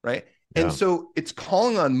 Right? Yeah. And so it's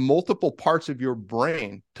calling on multiple parts of your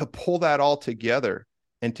brain to pull that all together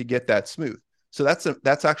and to get that smooth. So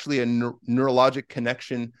that's actually a neurologic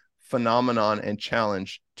connection phenomenon and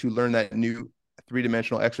challenge to learn that new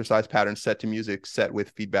three-dimensional exercise pattern set to music, set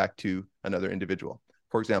with feedback to another individual,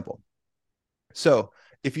 for example. So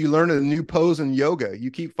if you learn a new pose in yoga, you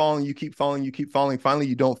keep falling, you keep falling, you keep falling. Finally,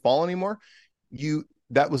 you don't fall anymore.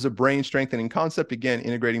 That was a brain strengthening concept. Again,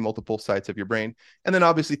 integrating multiple sites of your brain. And then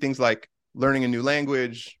obviously things like learning a new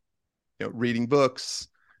language, reading books,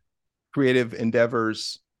 creative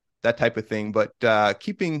endeavors, that type of thing. But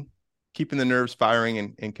keeping the nerves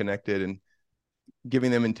firing and connected and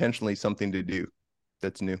giving them intentionally something to do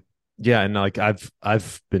that's new. Yeah. And like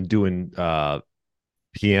I've been doing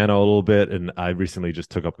piano a little bit, and I recently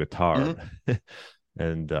just took up guitar.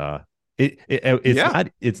 And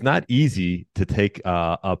it's not easy to take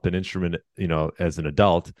up an instrument, as an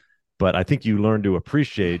adult, but I think you learn to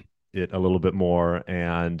appreciate it a little bit more.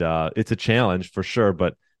 And it's a challenge for sure,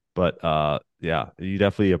 but yeah, you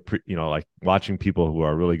definitely, like watching people who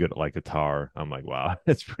are really good at like guitar. I'm like, wow,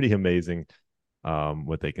 it's pretty amazing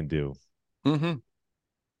what they can do. Mm-hmm.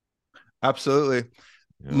 Absolutely.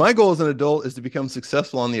 Yeah. My goal as an adult is to become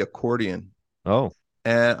successful on the accordion. Oh.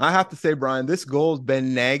 And I have to say, Brian, this goal has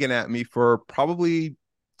been nagging at me for probably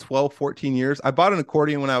 12, 14 years. I bought an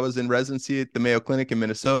accordion when I was in residency at the Mayo Clinic in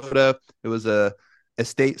Minnesota. It was a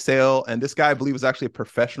estate sale. And this guy, I believe, was actually a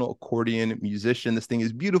professional accordion musician. This thing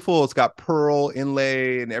is beautiful. It's got pearl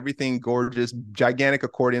inlay and everything gorgeous. Gigantic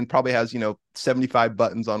accordion, probably has, 75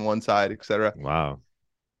 buttons on one side, etc. Wow.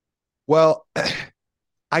 Well,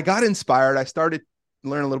 I got inspired. I started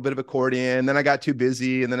learn a little bit of accordion. Then I got too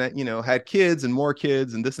busy, and then I, had kids and more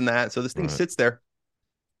kids and this and that. So this thing sits there.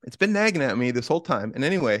 It's been nagging at me this whole time. And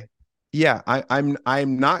anyway, yeah, I'm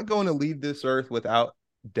not going to leave this earth without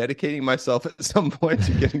dedicating myself at some point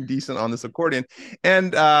to getting decent on this accordion.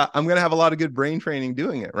 And I'm going to have a lot of good brain training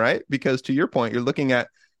doing it, right? Because to your point, you're looking at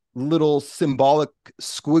little symbolic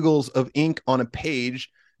squiggles of ink on a page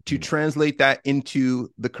to translate that into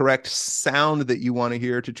the correct sound that you want to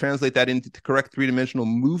hear, to translate that into the correct three-dimensional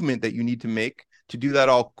movement that you need to make to do that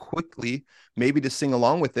all quickly, maybe to sing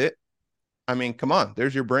along with it. I mean, come on,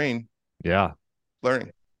 there's your brain Yeah.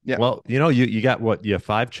 learning. Yeah. Well, you got what? You have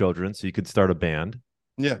 5 children, so you could start a band,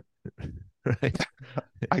 Yeah. right?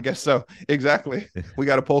 I guess so. Exactly. We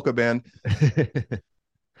got a polka band.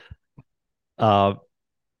 uh,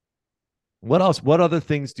 what else? What other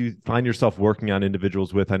things do you find yourself working on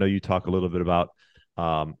individuals with? I know you talk a little bit about,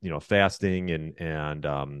 fasting and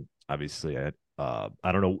obviously, I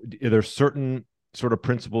don't know. Are there certain sort of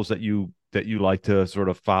principles that you like to sort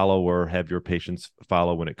of follow or have your patients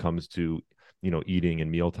follow when it comes to, eating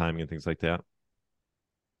and meal timing and things like that?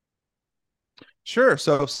 Sure.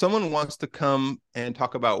 So if someone wants to come and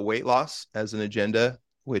talk about weight loss as an agenda,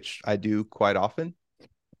 which I do quite often,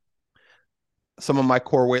 some of my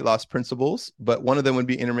core weight loss principles, but one of them would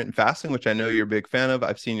be intermittent fasting, which I know you're a big fan of.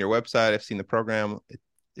 I've seen your website, I've seen the program.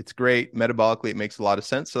 It's great. Metabolically, it makes a lot of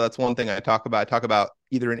sense. So that's one thing I talk about. I talk about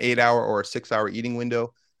either an 8 hour or a 6 hour eating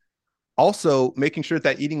window. Also, making sure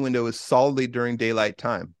that eating window is solidly during daylight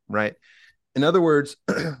time, right? In other words,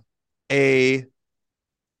 a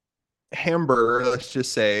hamburger, let's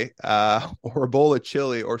just say, or a bowl of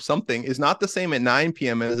chili or something is not the same at 9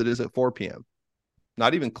 p.m. as it is at 4 p.m.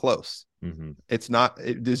 Not even close. Mm-hmm. It's not,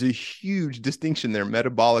 there's a huge distinction there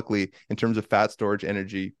metabolically in terms of fat storage,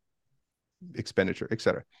 energy, expenditure,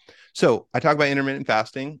 etc. So I talk about intermittent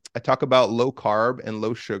fasting. I talk about low carb and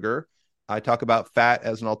low sugar. I talk about fat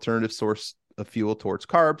as an alternative source of fuel towards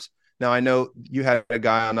carbs. Now, I know you had a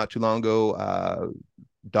guy on not too long ago,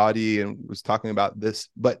 Dottie, and was talking about this,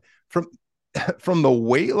 but from from the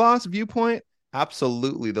weight loss viewpoint,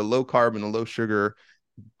 absolutely the low carb and the low sugar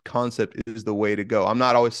concept is the way to go. I'm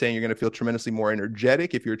not always saying you're going to feel tremendously more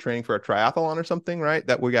energetic if you're training for a triathlon or something, right?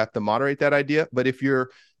 That we have to moderate that idea. But if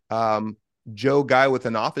you're Joe guy with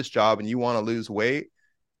an office job and you want to lose weight,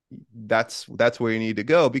 that's where you need to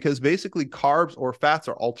go, because basically carbs or fats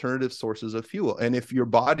are alternative sources of fuel. And if your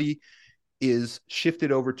body is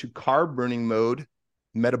shifted over to carb burning mode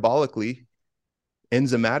metabolically,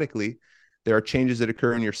 enzymatically, there are changes that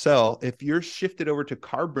occur in your cell. If you're shifted over to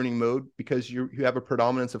carb burning mode because you have a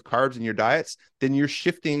predominance of carbs in your diets, then you're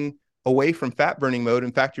shifting away from fat burning mode.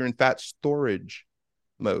 In fact, you're in fat storage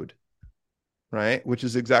mode, right? Which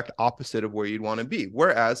is the exact opposite of where you'd want to be.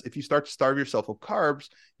 Whereas if you start to starve yourself of carbs,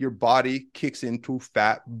 your body kicks into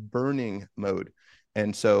fat burning mode.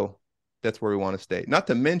 And so that's where we want to stay. Not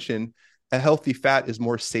to mention, a healthy fat is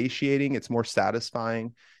more satiating, it's more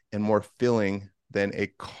satisfying and more filling than a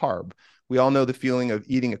carb. We all know the feeling of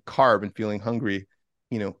eating a carb and feeling hungry,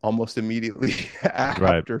 almost immediately after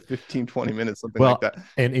Right. 15, 20 minutes, something like that.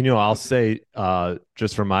 And I'll say,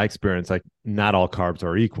 just from my experience, like not all carbs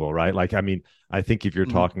are equal, right? Like, I mean, I think if you're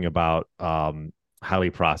talking about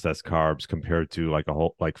highly processed carbs compared to like a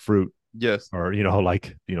whole like fruit, Yes, or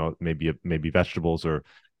maybe vegetables, or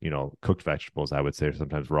cooked vegetables, I would say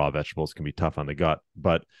sometimes raw vegetables can be tough on the gut,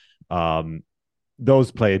 but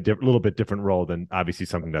those play a little bit different role than obviously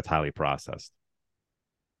something that's highly processed.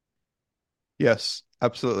 yes,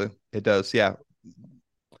 absolutely, it does. Yeah,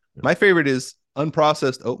 my favorite is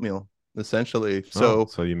unprocessed oatmeal, essentially. So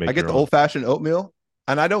So you I make get your the own. old-fashioned oatmeal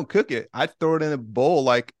and I don't cook it. I throw it in a bowl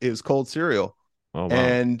like it was cold cereal. Oh, wow.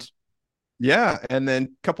 And yeah, and then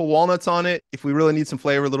a couple walnuts on it. If we really need some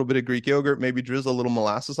flavor, a little bit of Greek yogurt, maybe drizzle a little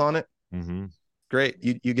molasses on it. Mm-hmm. Great.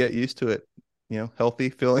 You get used to it. Healthy,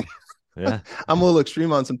 filling. Yeah. I'm a little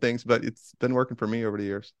extreme on some things, but it's been working for me over the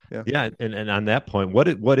years. Yeah. Yeah, and on that point,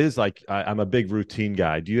 what is like? I'm a big routine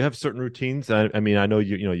guy. Do you have certain routines? I mean, I know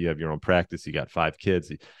you have your own practice. You got 5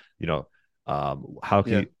 kids. How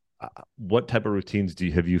can Yeah. you? What type of routines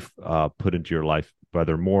have you put into your life,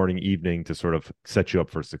 whether morning, evening, to sort of set you up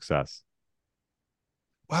for success?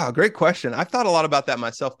 Wow, great question. I've thought a lot about that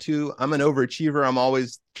myself too. I'm an overachiever. I'm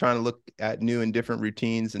always trying to look at new and different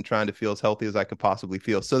routines and trying to feel as healthy as I could possibly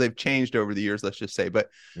feel. So they've changed over the years, let's just say. But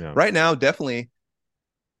Yeah. right now, definitely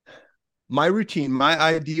my routine, my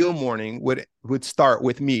ideal morning would start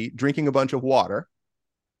with me drinking a bunch of water,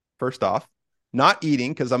 first off, not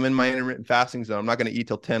eating because I'm in my intermittent fasting zone. I'm not going to eat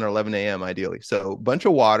till 10 or 11 a.m. ideally. So a bunch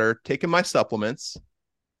of water, taking my supplements,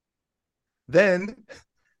 then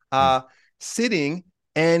sitting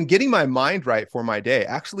and getting my mind right for my day.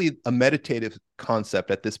 Actually, a meditative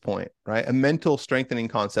concept at this point, right? A mental strengthening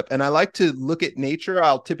concept. And I like to look at nature.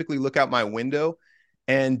 I'll typically look out my window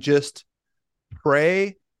and just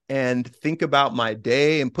pray and think about my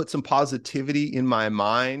day and put some positivity in my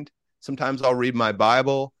mind. Sometimes I'll read my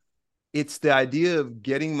Bible. It's the idea of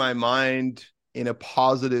getting my mind in a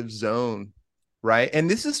positive zone, right?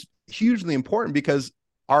 And this is hugely important because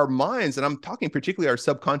our minds, and I'm talking particularly our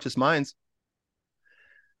subconscious minds,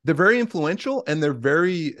 they're very influential and they're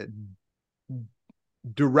very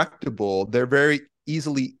directable. They're very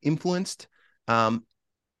easily influenced,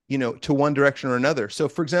 to one direction or another. So,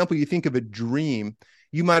 for example, you think of a dream.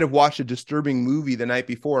 You might have watched a disturbing movie the night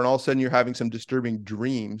before, and all of a sudden you're having some disturbing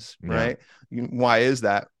dreams, right? Why is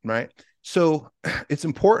that, right? So it's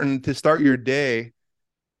important to start your day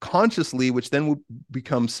consciously, which then will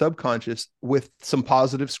become subconscious, with some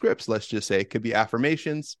positive scripts. Let's just say it could be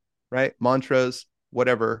affirmations, right? Mantras,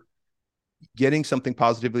 whatever, getting something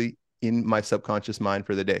positively in my subconscious mind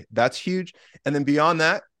for the day. That's huge. And then beyond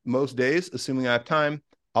that, most days, assuming I have time,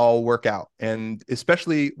 I'll work out, and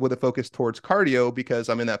especially with a focus towards cardio, because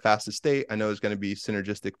I'm in that fastest state. I know there's going to be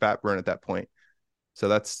synergistic fat burn at that point. So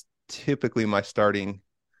that's typically my starting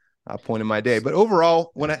point in my day. But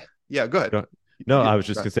overall, go ahead. No, I was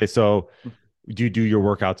just going to say, so do you do your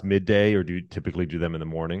workouts midday, or do you typically do them in the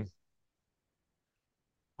morning?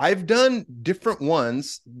 I've done different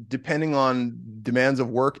ones depending on demands of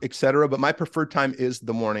work, et cetera, but my preferred time is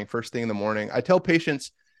the morning, first thing in the morning. I tell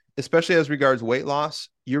patients, especially as regards weight loss,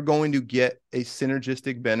 you're going to get a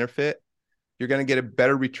synergistic benefit. You're going to get a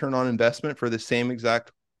better return on investment for the same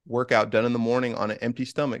exact workout done in the morning on an empty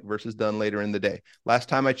stomach versus done later in the day. Last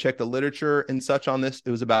time I checked the literature and such on this,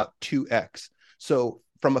 it was about 2x. So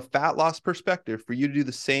from a fat loss perspective, for you to do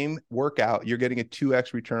the same workout, you're getting a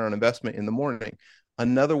 2x return on investment in the morning.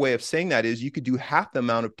 Another way of saying that is you could do half the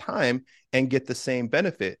amount of time and get the same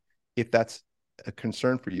benefit, if that's a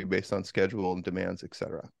concern for you based on schedule and demands, et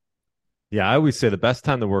cetera. Yeah, I always say the best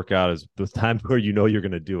time to work out is the time where you know you're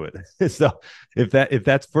going to do it. So if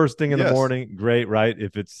that's first thing in the morning, great, right?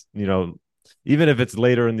 If it's, even if it's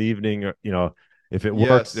later in the evening, or, if it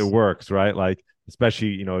works, it works, right? Like,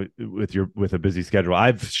 especially, with a busy schedule.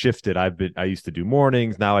 I've shifted. I used to do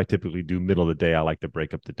mornings. Now I typically do middle of the day. I like to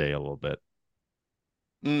break up the day a little bit.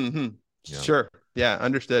 Mm-hmm. Yeah. Sure. Yeah.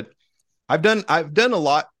 Understood. I've done a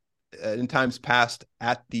lot in times past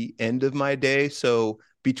at the end of my day. So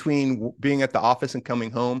between being at the office and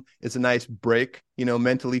coming home, it's a nice break,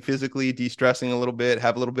 mentally, physically, de-stressing a little bit,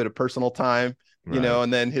 have a little bit of personal time, right,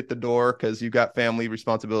 and then hit the door because you've got family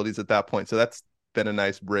responsibilities at that point. So that's been a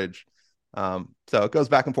nice bridge. So it goes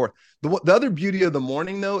back and forth. The other beauty of the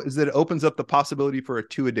morning, though, is that it opens up the possibility for a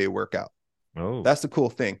 2-a-day workout. Oh, that's the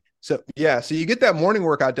cool thing. So you get that morning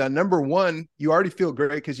workout done. Number one, you already feel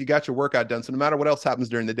great because you got your workout done. So no matter what else happens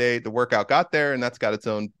during the day, the workout got there, and that's got its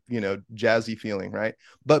own, jazzy feeling, right?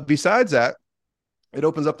 But besides that, it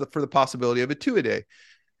opens up for the possibility of a 2-a-day.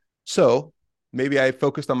 So maybe I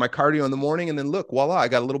focused on my cardio in the morning, and then look, voila, I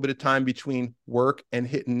got a little bit of time between work and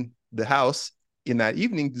hitting the house. In that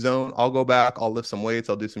evening zone, I'll go back, I'll lift some weights,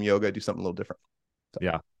 I'll do some yoga, do something a little different. So.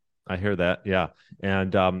 Yeah, I hear that. Yeah.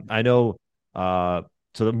 And I know,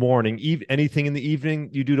 so the morning, anything in the evening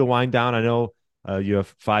you do to wind down? I know you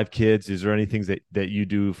have 5 kids. Is there any things that you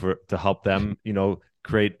do to help them,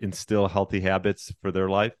 instill healthy habits for their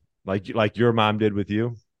life, like your mom did with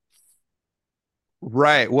you?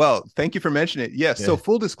 Right. Well, thank you for mentioning it. Yes. Yeah. So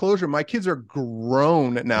full disclosure, my kids are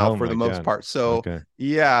grown now for the most part. So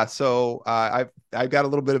yeah. So I've got a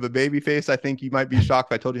little bit of a baby face. I think you might be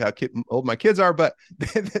shocked if I told you how old my kids are, but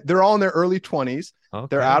they're all in their early 20s. Okay.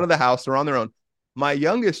 They're out of the house. They're on their own. My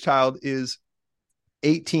youngest child is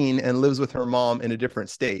 18 and lives with her mom in a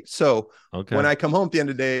different state. So when I come home at the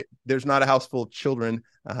end of the day, there's not a house full of children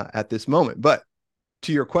at this moment. But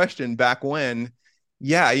to your question, back when,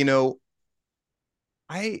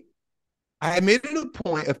 I made it a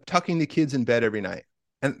point of tucking the kids in bed every night.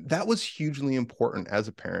 And that was hugely important as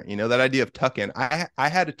a parent. That idea of tuck in. I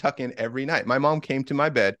had to tuck in every night. My mom came to my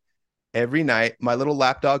bed every night. My little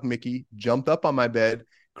lapdog, Mickey, jumped up on my bed,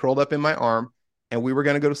 curled up in my arm, and we were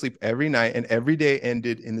going to go to sleep every night. And every day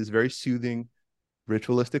ended in this very soothing,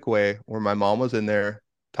 ritualistic way where my mom was in there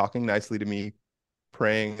talking nicely to me,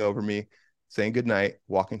 praying over me, saying goodnight,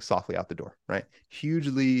 walking softly out the door, right?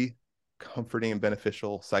 Hugely comforting and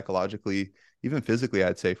beneficial psychologically, even physically,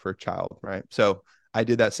 I'd say, for a child, right? So I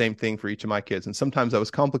did that same thing for each of my kids. And sometimes that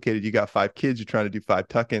was complicated. You got 5 kids, you're trying to do 5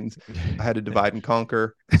 tuck-ins. I had to divide and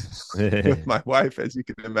conquer with my wife, as you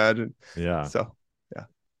can imagine. Yeah. So, yeah.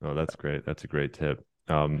 Oh, that's great. That's a great tip.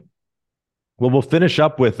 Well, we'll finish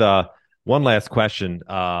up with one last question.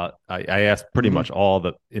 I asked pretty much all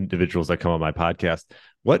the individuals that come on my podcast.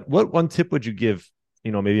 What one tip would you give,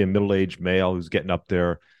 maybe a middle-aged male who's getting up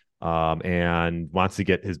there and wants to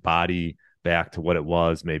get his body back to what it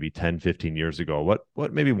was maybe 10, 15 years ago?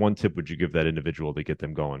 What maybe one tip would you give that individual to get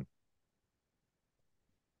them going?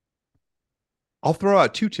 I'll throw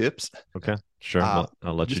out 2 tips. Okay, sure. I'll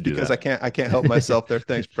let you do that. Because I can't help myself there.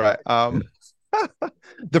 Thanks, Brian.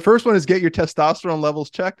 The first one is get your testosterone levels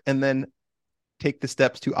checked and then take the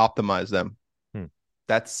steps to optimize them.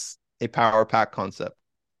 That's a power pack concept.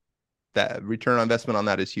 That return on investment on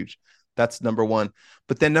that is huge. That's number one.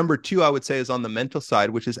 But then number two, I would say, is on the mental side,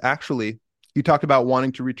 which is actually, you talked about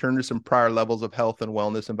wanting to return to some prior levels of health and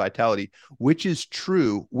wellness and vitality, which is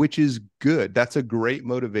true, which is good. That's a great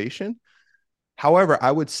motivation. However,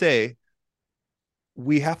 I would say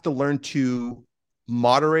we have to learn to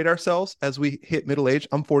moderate ourselves as we hit middle age.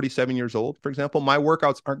 I'm 47 years old, for example. My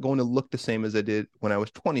workouts aren't going to look the same as I did when I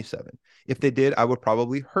was 27. If they did, I would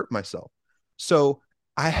probably hurt myself. So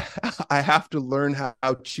I I have to learn how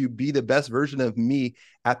to be the best version of me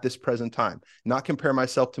at this present time, not compare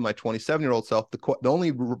myself to my 27-year-old self. The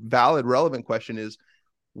only valid, relevant question is,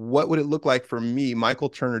 what would it look like for me, Michael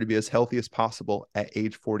Turner, to be as healthy as possible at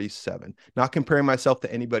age 47? Not comparing myself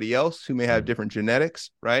to anybody else who may have different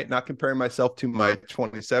genetics, right? Not comparing myself to my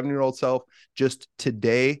 27-year-old self. Just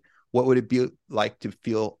today, what would it be like to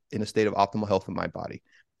feel in a state of optimal health in my body?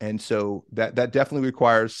 And so that definitely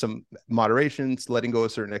requires some moderations, letting go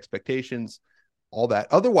of certain expectations, all that.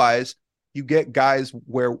 Otherwise, you get guys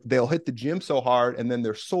where they'll hit the gym so hard and then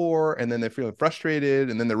they're sore and then they're feeling frustrated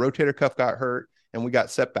and then the rotator cuff got hurt and we got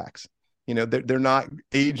setbacks. You know, they're not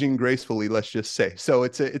aging gracefully, let's just say. So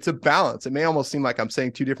it's a balance. It may almost seem like I'm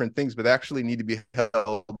saying two different things, but they actually need to be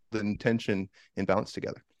held in tension and balance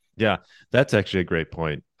together. Yeah, that's actually a great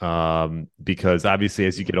point. Because obviously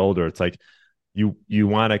as you get older, it's like you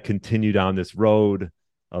want to continue down this road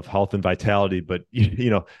of health and vitality, but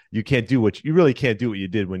you can't do you really can't do what you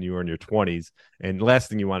did when you were in your 20s. And the last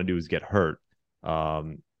thing you want to do is get hurt.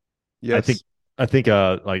 Yes. I think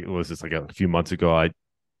like it was just like a few months ago, I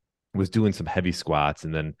was doing some heavy squats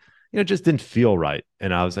and then it just didn't feel right.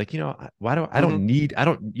 And I was like, why don't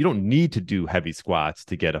you don't need to do heavy squats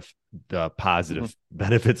to get the positive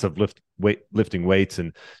benefits of lifting weights.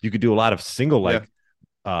 And you could do a lot of single leg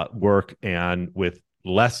work and with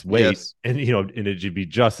less weight, and and it should be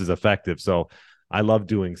just as effective. So I love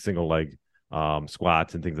doing single leg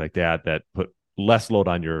squats and things like that put less load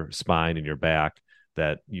on your spine and your back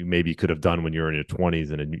that you maybe could have done when you were in your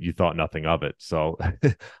 20s and you thought nothing of it. So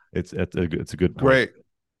it's a good point. Great.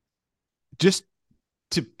 Just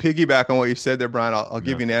to piggyback on what you said there, Brian, I'll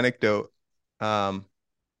give you an anecdote.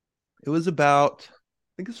 It was about, I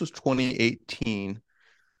think this was 2018.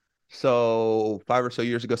 So 5 or so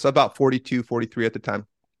years ago. So about 42, 43 at the time.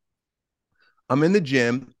 I'm in the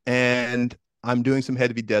gym and I'm doing some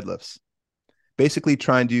heavy deadlifts, basically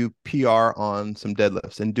trying to do PR on some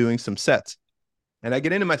deadlifts and doing some sets. And I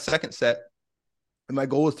get into my second set and my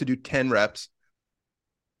goal is to do 10 reps.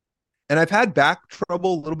 And I've had back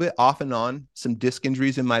trouble a little bit off and on, some disc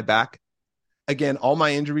injuries in my back. Again, all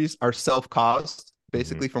my injuries are self-caused,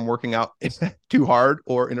 basically from working out too hard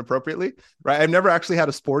or inappropriately, right? I've never actually had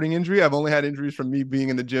a sporting injury. I've only had injuries from me being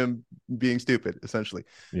in the gym, being stupid, essentially.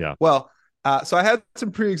 Yeah. Well, so I had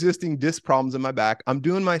some pre-existing disc problems in my back. I'm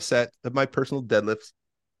doing my set of my personal deadlifts.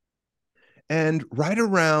 And right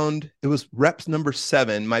around, it was reps number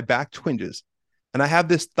 7, my back twinges. And I have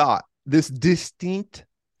this thought, this distinct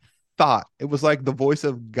thought. It was like the voice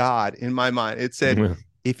of God in my mind. It said,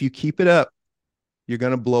 if you keep it up, you're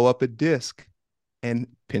going to blow up a disc and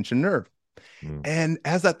pinch a nerve. And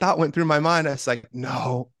as that thought went through my mind, I was like,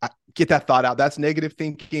 no, get that thought out. That's negative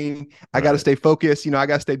thinking. I got to stay focused. I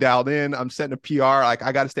got to stay dialed in. I'm setting a PR. Like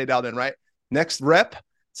I got to stay dialed in, right? Next rep,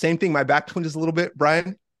 same thing. My back twinges a little bit,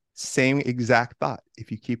 Brian. Same exact thought.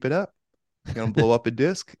 If you keep it up, you're going to blow up a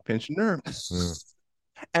disc, pinch a nerve.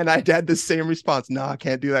 And I had the same response. No, I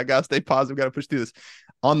can't do that. Got to stay positive. Got to push through this.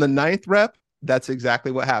 On the 9th rep, that's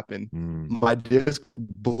exactly what happened. My disc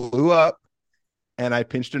blew up and I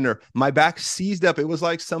pinched a nerve. My back seized up. It was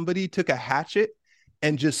like somebody took a hatchet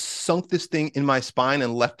and just sunk this thing in my spine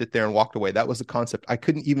and left it there and walked away. That was the concept. I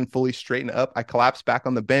couldn't even fully straighten up. I collapsed back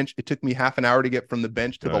on the bench. It took me half an hour to get from the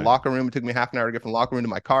bench to the locker room. It took me half an hour to get from the locker room to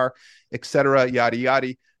my car, etc. Yada,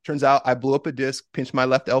 yada. Turns out I blew up a disc, pinched my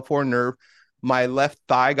left L4 nerve. My left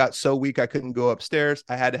thigh got so weak I couldn't go upstairs.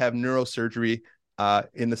 I had to have neurosurgery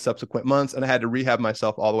in the subsequent months, and I had to rehab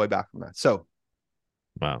myself all the way back from that. So,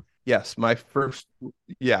 wow. Yes, my first,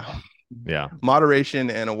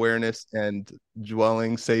 moderation and awareness and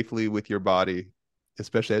dwelling safely with your body,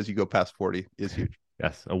 especially as you go past 40, is huge.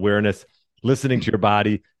 Yes, awareness, listening to your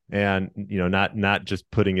body, and not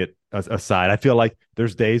just putting it aside. I feel like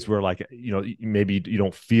there's days where maybe you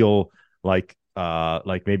don't feel like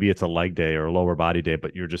maybe it's a leg day or a lower body day,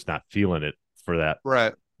 but you're just not feeling it for that.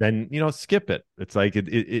 Right. Then skip it. It's like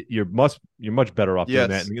you're much better off doing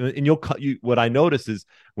that. And what I notice is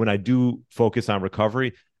when I do focus on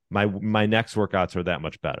recovery, my next workouts are that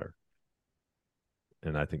much better.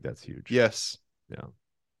 And I think that's huge. Yes. Yeah.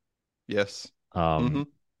 Yes. Well,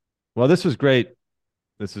 this was great.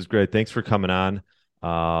 This is great. Thanks for coming on.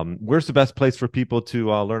 Where's the best place for people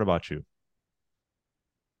to learn about you?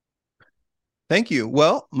 Thank you.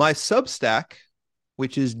 Well, my Substack,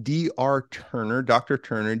 which is Dr. Turner,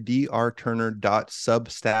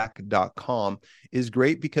 drturner.substack.com, is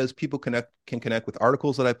great because people can connect with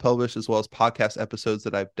articles that I publish as well as podcast episodes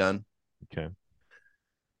that I've done. Okay.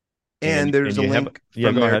 And there's a link from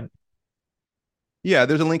go there. ahead. Yeah,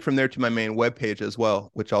 there's a link from there to my main webpage as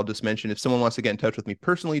well, which I'll just mention. If someone wants to get in touch with me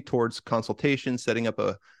personally towards consultation, setting up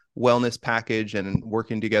a wellness package and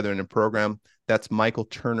working together in a program, that's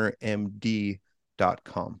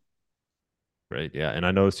michaelturnermd.com. Great. Yeah. And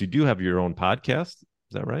I noticed you do have your own podcast.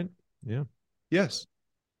 Is that right? Yeah. Yes.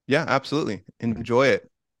 Yeah, absolutely. Enjoy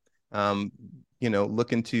it.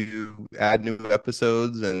 Looking to add new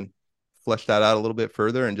episodes and flesh that out a little bit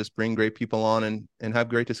further and just bring great people on and have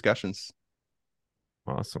great discussions.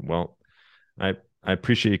 Awesome. Well, I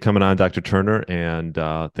appreciate you coming on, Dr. Turner, and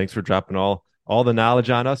thanks for dropping all the knowledge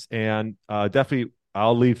on us. And definitely,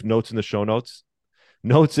 I'll leave notes in the show notes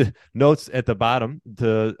at the bottom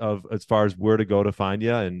of as far as where to go to find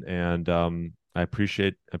you. And I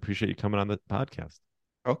appreciate you coming on the podcast.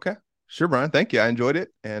 Okay, sure, Brian. Thank you. I enjoyed it,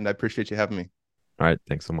 and I appreciate you having me. All right.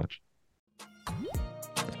 Thanks so much.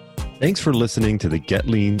 Thanks for listening to the Get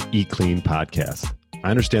Lean, Eat Clean podcast. I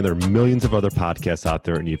understand there are millions of other podcasts out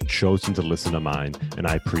there, and you've chosen to listen to mine, and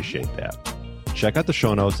I appreciate that. Check out the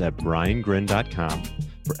show notes at briangrin.com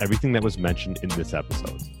for everything that was mentioned in this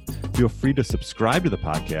episode. Feel free to subscribe to the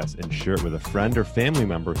podcast and share it with a friend or family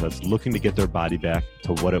member that's looking to get their body back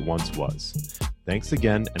to what it once was. Thanks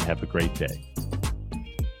again, and have a great day.